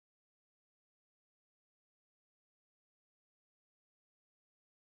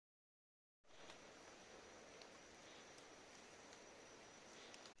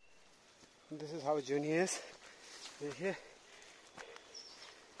This is how journey is. देखिए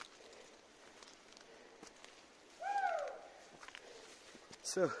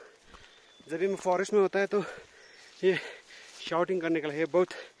So, जब भी मैं फॉरेस्ट में होता है तो ये शाउटिंग करने के लिए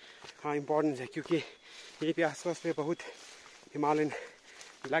बहुत इम्पोर्टेंट है, क्योंकि यहीं पे आसपास पे बहुत हिमालयन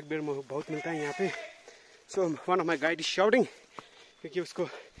ब्लैक बेयर बहुत मिलता है यहाँ पे. So one of my guide is shouting, क्योंकि उसको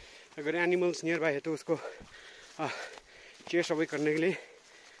अगर एनिमल्स नियर बाय है तो उसको चेस अवॉइड करने के लिए.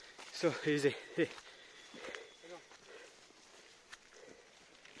 सो इजी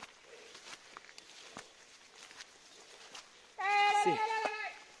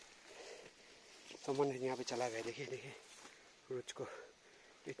someone यहाँ पे चला गया. देखिए देखिए रोज को.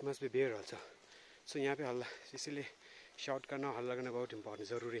 It must be bear also. सो यहाँ पे हल्ला, इसीलिए शाउट करना हल्ला करना बहुत इम्पोर्टेंट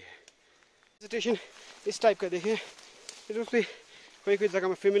ज़रूरी है. वेजिटेशन इस टाइप का देखिए, उसमें कोई कोई जगह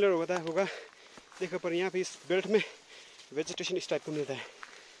में फेमिलियर होगा देखो, पर यहाँ पे इस बेल्ट में वेजिटेशन इस टाइप का मिलता है.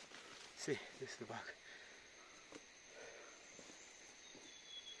 See this the Bagh.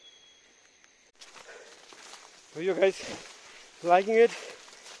 Are you guys liking it?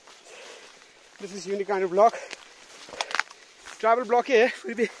 This is unique kind of block. Travel block है,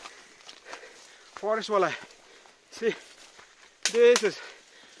 फिर भी forest वाला है. See, this is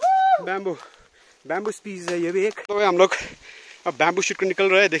bamboo species है ये भी एक. तो हम लोग अब bamboo shoot को निकल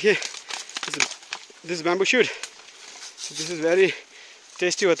रहे हैं. देखिए this bamboo shoot. So this is very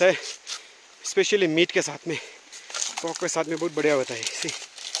tasty होता है, especially meat के साथ में, pork के साथ में बहुत बढ़िया होता है. See,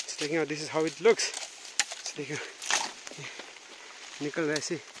 so this is how it looks. So देखिए निकल रहा है.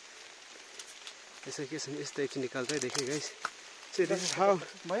 See, ऐसे कि इस टाइप से निकलता है. देखिए guys, see this is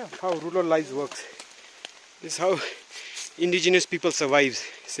how rural life works. This is how indigenous people survives.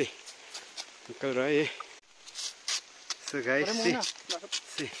 See, निकल रहा है ये. So guys,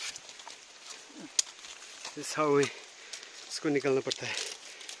 see this is how we इसको निकलना पड़ता है.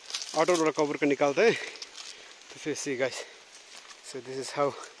 आउटर वाला कवर का निकालता है तो फिर see guys. So this is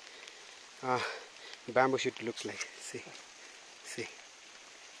how bamboo shoot looks like. See. See.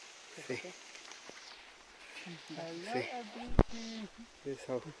 This is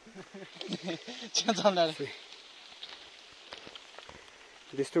how. See.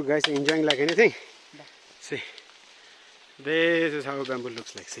 These two guys are enjoying like anything. See. This is how bamboo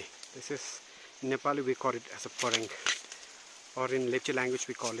looks like. See. This is in Nepali we call it as a parang, or in Lepcha language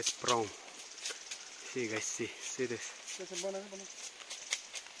we call it prong. See guys. See this.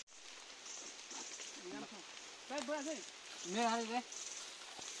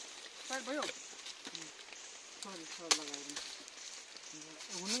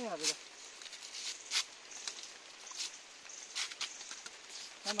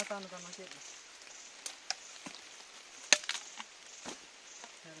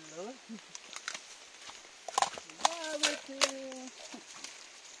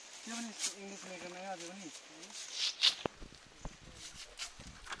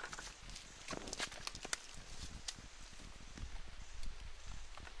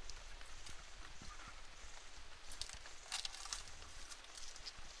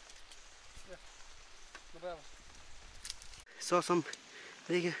 सम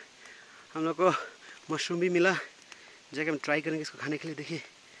देखिए हम लोग को mushroom भी मिला, जाके हम try करेंगे इसको खाने के लिए. देखिए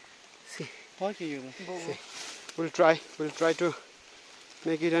सी we'll try to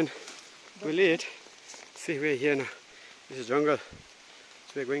make it and we'll eat. See, we're here now. This is jungle,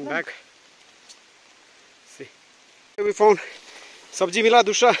 so we're going back. See, we found सब्जी मिला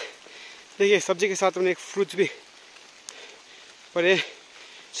दूसरा. देखिए सब्जी के साथ हमने एक फ्रूट्स भी, पर ये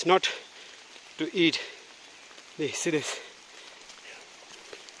it's not to eat. See this.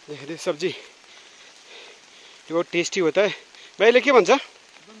 देखिए सब्जी यो बहुत टेस्टी होता है. भाइले के भन्छ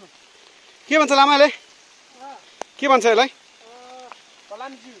लामाले के भन्छ यसलाई?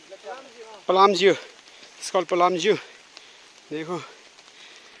 पलामज्यू. It's called पलामज्यू.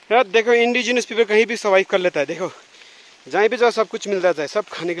 देखो इंडिजिनस पीपल कहीं भी सर्वाइव कर लेता है. देखो जहाँ भी जाओ सब कुछ मिल जाता है, सब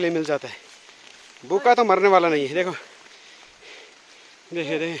खाने के लिए मिल जाता है. भूखा तो मरने वाला नहीं है. देखो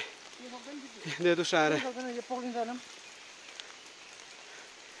देखिए देखिए दूसरा आ रहा है.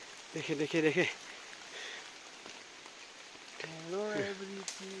 देखिए देखिए देखिए.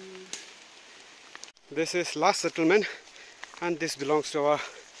 This is last settlement and this belongs to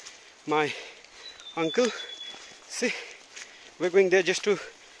my uncle. See, we're going there just to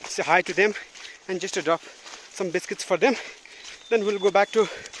say hi to them and just to drop some biscuits for them. Then we'll go back to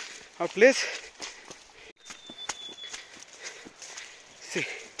our place. See,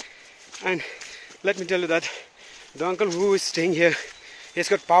 and let me tell you that the uncle who is staying here, he's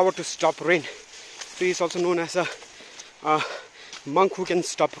got power to stop rain. So he's also known as a monk who can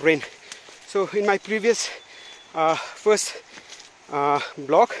stop rain. So in my previous first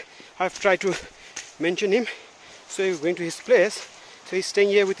blog, I've tried to mention him. So we're going to his place. So he's staying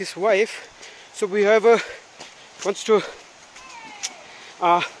here with his wife. So whoever wants to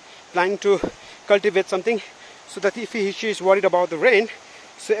planning to cultivate something, so that if she is worried about the rain,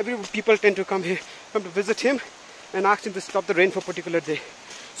 so people tend to come to visit him and ask him to stop the rain for a particular day.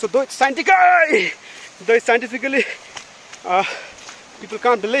 So though it's scientifically people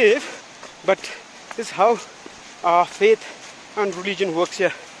can't believe, but this is how faith and religion works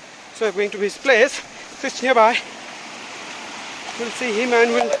here. So we're going to his place. So it's nearby. We'll see him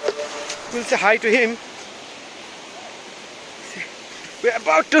and we'll say hi to him. We're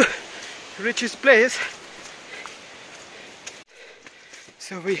about to reach his place.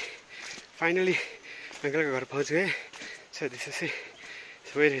 So we finally uncle ka ghar pahunch gaye. So this is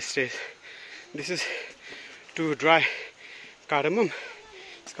where he stays. This is to dry cardamom.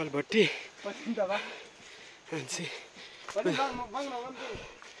 It's called bhatti. And see,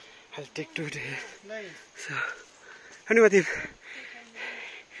 I'll take two to here. So anyway,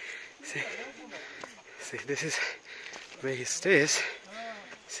 see, this is where he stays.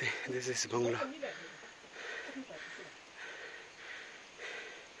 See, this is bungalow.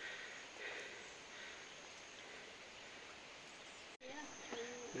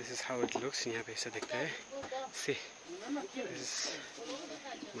 This is how it looks. यहाँ पे ऐसा दिखता है. See, this is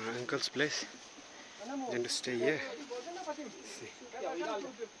my uncle's place. I'm going to stay here. See,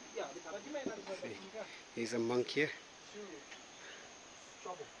 he's a monk here.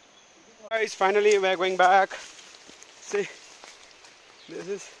 Guys, finally we're going back. See, this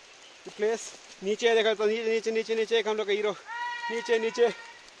is the place. नीचे देखा तो नीचे एक हम लोग का हीरो नीचे.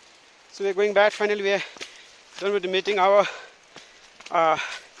 So we're going back. Finally we're done with the meeting. Our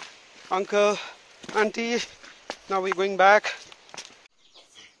uncle, auntie. Now we're going back.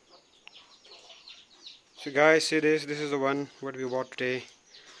 So guys, see this. This is the one what we bought today.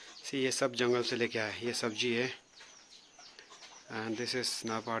 See, ये सब जंगल से लेके आए. ये सब्जी है. And this is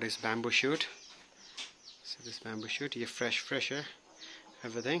now part is bamboo shoot. So this bamboo shoot, ये fresh है,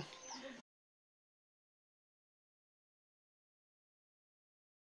 everything.